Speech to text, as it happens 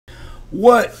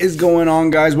What is going on,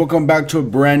 guys? Welcome back to a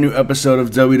brand new episode of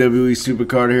WWE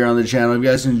Supercard here on the channel. If you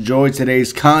guys enjoyed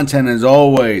today's content, as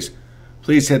always,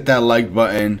 please hit that like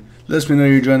button. Let me know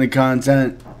you're enjoying the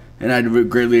content, and I'd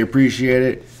greatly appreciate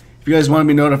it. If you guys want to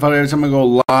be notified every time I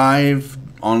go live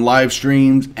on live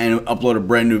streams and upload a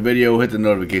brand new video, hit the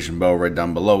notification bell right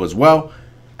down below as well.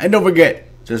 And don't forget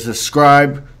to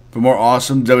subscribe for more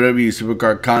awesome WWE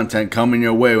Supercard content coming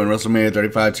your way when WrestleMania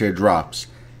 35 tier drops.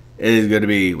 It is going to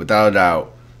be, without a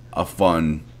doubt, a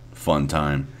fun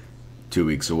time. 2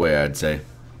 weeks away, I'd say.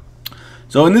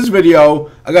 So in this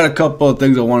video, I got a couple of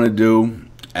things I want to do,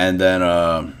 and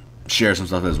then share some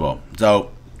stuff as well. So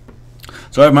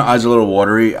I have my eyes a little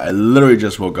watery. I literally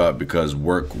just woke up because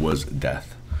work was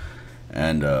death.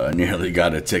 And I nearly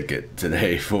got a ticket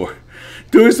today for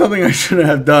doing something I shouldn't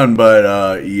have done.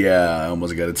 But yeah, I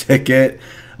almost got a ticket.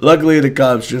 Luckily, the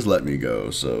cops just let me go,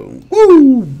 so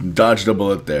woo, dodged a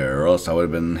bullet there, or else I would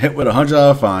have been hit with a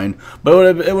 $100 fine.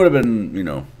 But it would have been, you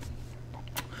know,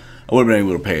 I would have been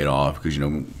able to pay it off because, you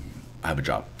know, I have a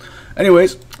job.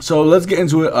 Anyways, so let's get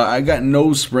into it. I got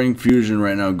no Spring Fusion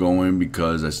right now going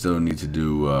because I still need to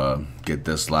do get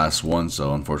this last one.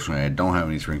 So unfortunately, I don't have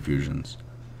any Spring Fusions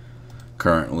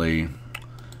currently.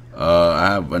 I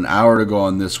have an hour to go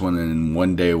on this one, and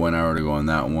 1 day, 1 hour to go on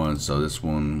that one. So this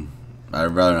one, I'd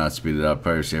rather not speed it up.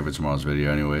 Probably save it for tomorrow's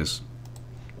video anyways.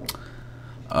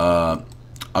 I'll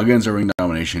get into ring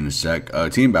domination in a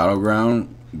sec. Team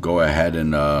Battleground, go ahead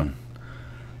and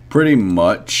pretty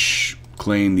much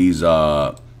claim these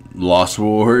loss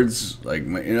rewards. Like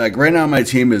right now, my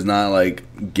team is not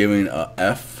like giving a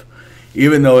F.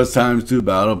 Even though it's times 2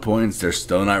 battle points, they're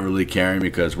still not really caring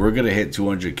because we're gonna hit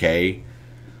 200K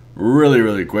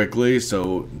really quickly.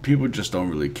 So people just don't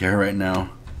really care right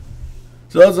now.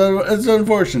 So it's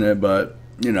unfortunate, but,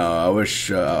 you know, I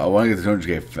wish I want to get the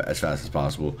 200K as fast as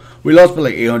possible. We lost by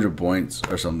like 800 points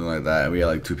or something like that. We had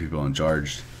like 2 people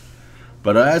uncharged.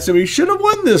 But I said we should have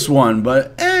won this one,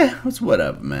 but it's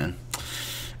whatever, man.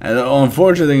 And the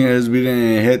unfortunate thing is we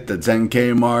didn't hit the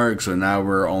 10K mark, so now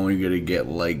we're only going to get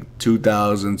like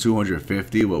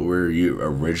 2,250, what we're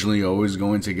originally always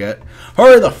going to get.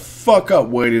 Hurry the fuck up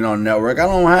waiting on network. I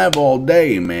don't have all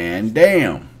day, man.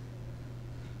 Damn.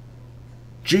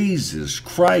 Jesus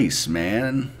Christ,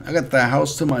 man. I got the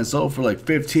house to myself for like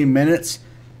 15 minutes,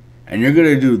 and you're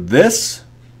going to do this?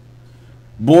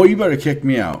 Boy, you better kick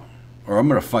me out, or I'm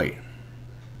going to fight.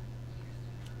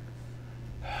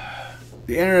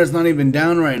 The internet's not even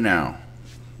down right now.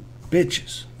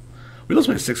 Bitches. We lost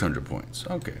by 600 points.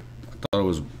 Okay. I thought it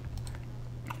was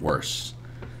worse.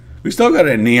 We still got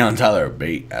a Neon Tyler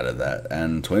bait out of that,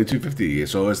 and 2250.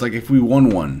 So it's like if we won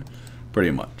one,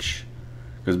 pretty much.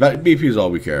 Because BP is all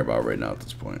we care about right now at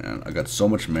this point. And I got so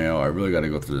much mail. I really got to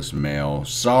go through this mail.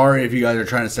 Sorry if you guys are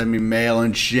trying to send me mail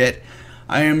and shit.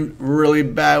 I am really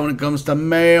bad when it comes to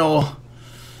mail.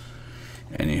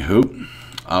 Anywho,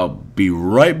 I'll be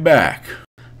right back.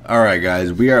 Alright,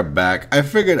 guys, we are back. I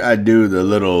figured I'd do the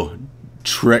little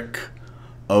trick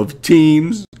of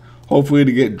teams. Hopefully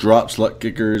to get drop slut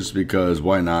kickers, because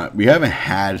why not? We haven't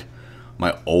had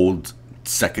my old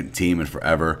second team in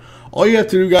forever. All you have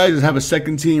to do, guys, is have a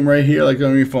second team right here, like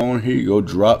on your phone. Here you go,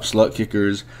 drop slut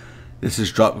kickers. This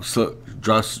is drop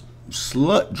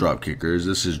slut drop kickers.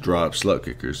 This is drop slut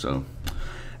kickers. So,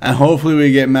 and hopefully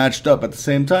we get matched up at the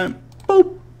same time.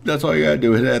 Boop. That's all you gotta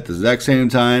do. Hit it at the exact same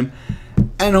time,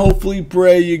 and hopefully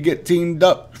pray you get teamed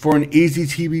up for an easy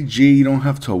TBG. You don't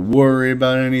have to worry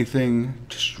about anything.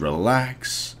 Just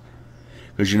relax,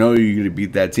 because you know you're gonna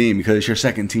beat that team because it's your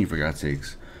second team, for God's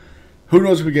sakes. Who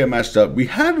knows if we get matched up? We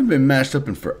haven't been matched up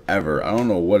in forever. I don't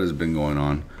know what has been going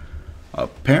on.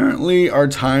 Apparently, our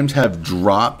times have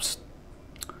dropped.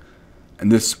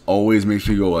 And this always makes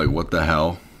me go like, what the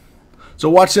hell? So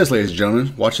watch this, ladies and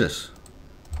gentlemen. Watch this.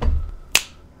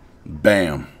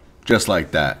 Bam. Just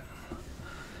like that.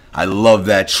 I love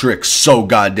that trick so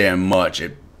goddamn much.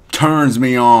 It turns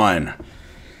me on.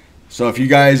 So if you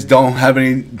guys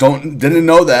didn't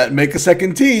know that, make a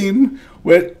second team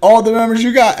with all the members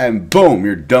you got, and boom,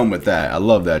 you're done with that. I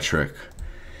love that trick.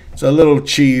 It's a little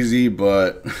cheesy,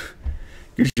 but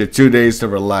gives you 2 days to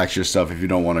relax yourself if you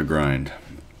don't want to grind.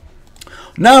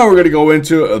 Now we're going to go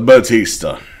into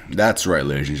Batista. That's right,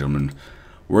 ladies and gentlemen.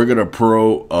 We're going to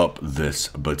pro up this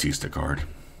Batista card.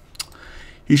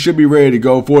 He should be ready to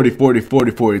go. 40, 40,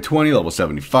 40, 40, 20, level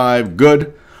 75.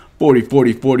 Good. 40,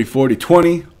 40, 40, 40,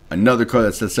 20. Another card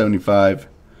that says 75.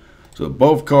 So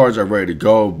both cards are ready to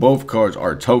go. Both cards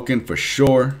are token for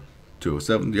sure.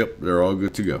 207. Yep, they're all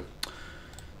good to go.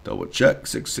 Double check.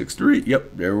 663.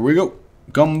 Yep, there we go.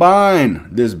 Combine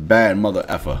this bad mother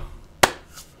effer.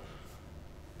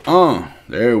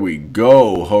 There we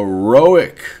go.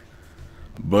 Heroic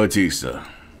Batista.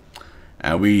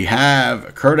 And we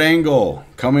have Kurt Angle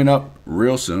coming up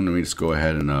real soon. Let me just go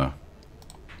ahead and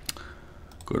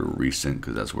go to recent,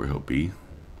 because that's where he'll be.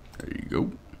 There you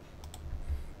go.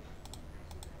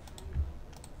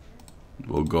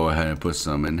 We'll go ahead and put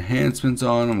some enhancements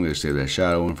on. I'm going to save that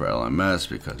shadow one for LMS,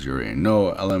 because you already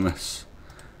know LMS.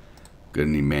 Gonna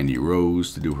need Mandy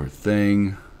Rose to do her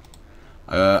thing.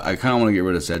 I kind of want to get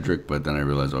rid of Cedric, but then I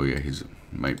realized, oh yeah, he's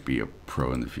might be a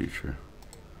pro in the future.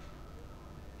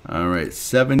 Alright,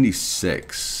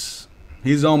 76.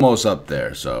 He's almost up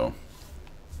there, so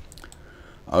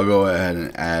I'll go ahead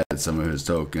and add some of his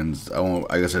tokens.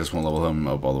 I guess I just won't level him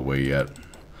up all the way yet.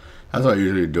 That's how I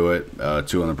usually do it.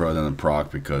 2 on the pro, then the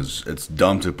proc, because it's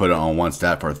dumb to put it on one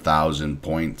stat for 1,000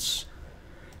 points,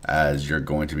 as you're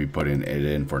going to be putting it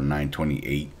in for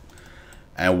 928.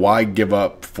 And why give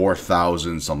up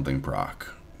 4,000 something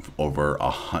proc over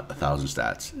 1,000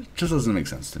 stats? It just doesn't make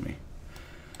sense to me.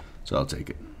 So I'll take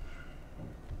it.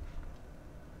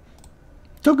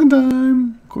 Token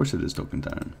time. Of course it is token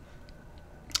time.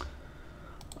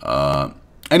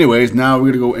 Anyways, now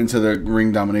we're going to go into the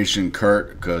ring domination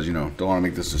Kurt, because, you know, don't want to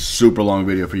make this a super long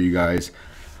video for you guys.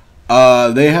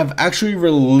 They have actually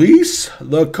released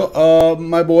the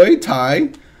my boy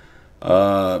Ty.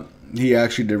 He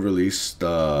actually did release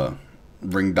the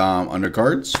ring dom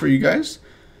undercards for you guys.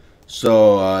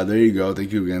 So there you go.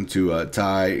 Thank you again to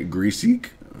Ty Greasy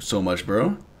so much,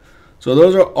 bro. So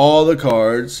those are all the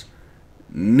cards.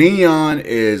 Neon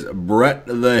is Bret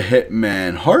the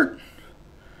Hitman Hart.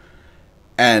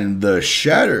 And the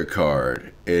Shatter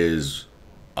card is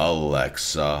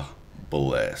Alexa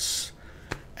Bliss.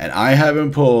 And I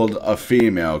haven't pulled a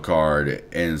female card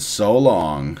in so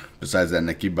long, besides that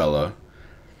Nikki Bella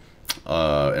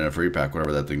in a free pack,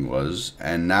 whatever that thing was.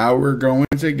 And now we're going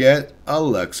to get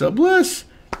Alexa Bliss.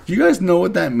 Do you guys know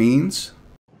what that means?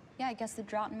 Yeah, I guess the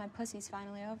drought in my pussy's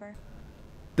finally over.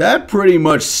 That pretty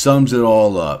much sums it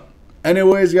all up.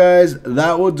 Anyways, guys,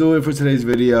 that will do it for today's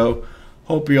video.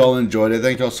 Hope you all enjoyed it.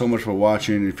 Thank you all so much for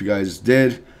watching. If you guys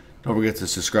did, don't forget to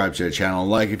subscribe to the channel.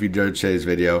 Like if you enjoyed today's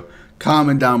video.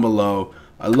 Comment down below.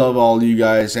 I love all of you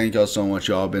guys. Thank y'all so much.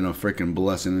 Y'all been a freaking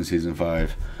blessing in Season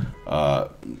 5.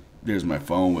 There's my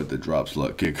phone with the drop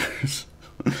slot kickers.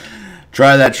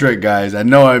 Try that trick, guys. I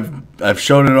know I've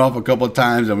shown it off a couple of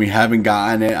times and we haven't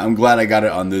gotten it. I'm glad I got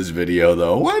it on this video,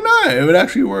 though. Why not? It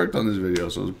actually worked on this video,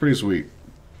 so it's pretty sweet.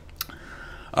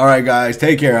 Alright, guys.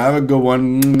 Take care. Have a good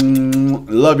one.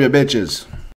 Love you, bitches.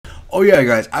 Oh, yeah,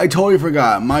 guys. I totally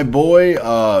forgot. My boy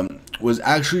was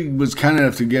kind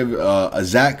enough to give a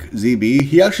Zach ZB.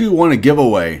 He actually won a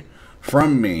giveaway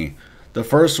from me. The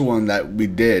first one that we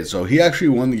did. So he actually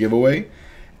won the giveaway.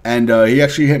 And he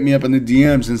actually hit me up in the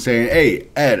DMs and saying, hey,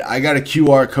 Ed, I got a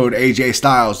QR code AJ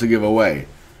Styles to give away.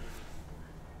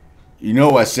 You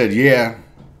know, I said, yeah.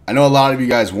 I know a lot of you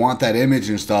guys want that image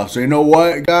and stuff. So you know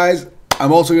what, guys?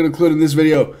 I'm also going to include in this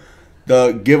video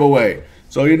the giveaway.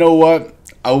 So you know what?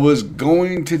 I was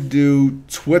going to do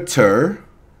Twitter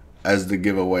as the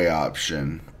giveaway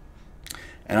option.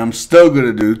 And I'm still going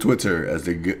to do Twitter as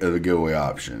the giveaway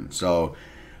option. So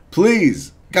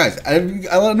please, guys, I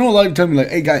know a lot of you tell me like,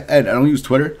 hey, guy, Ed, I don't use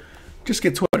Twitter. Just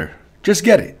get Twitter. Just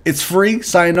get it. It's free.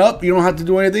 Sign up. You don't have to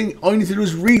do anything. All you need to do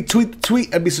is retweet the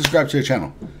tweet and be subscribed to the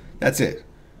channel. That's it.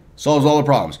 Solves all the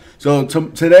problems. So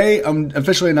today, I'm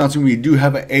officially announcing we do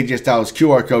have an AJ Styles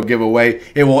QR code giveaway.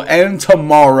 It will end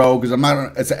tomorrow because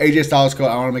it's an AJ Styles code.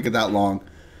 I don't want to make it that long.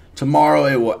 Tomorrow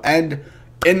it will end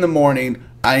in the morning.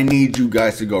 I need you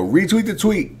guys to go retweet the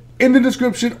tweet in the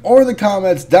description or the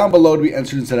comments down below to be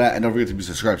entered into that. And don't forget to be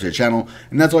subscribed to the channel.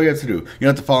 And that's all you have to do. You don't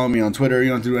have to follow me on Twitter. You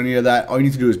don't have to do any of that. All you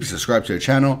need to do is be subscribed to the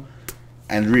channel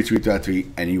and retweet that tweet,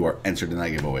 and you are entered in that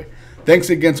giveaway.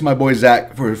 Thanks again to my boy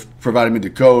Zach for providing me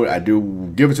the code. I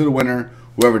do give it to the winner,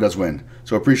 whoever does win.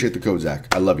 So appreciate the code,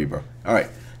 Zach. I love you, bro. All right,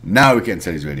 now we can end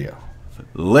today's video.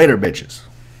 Later, bitches.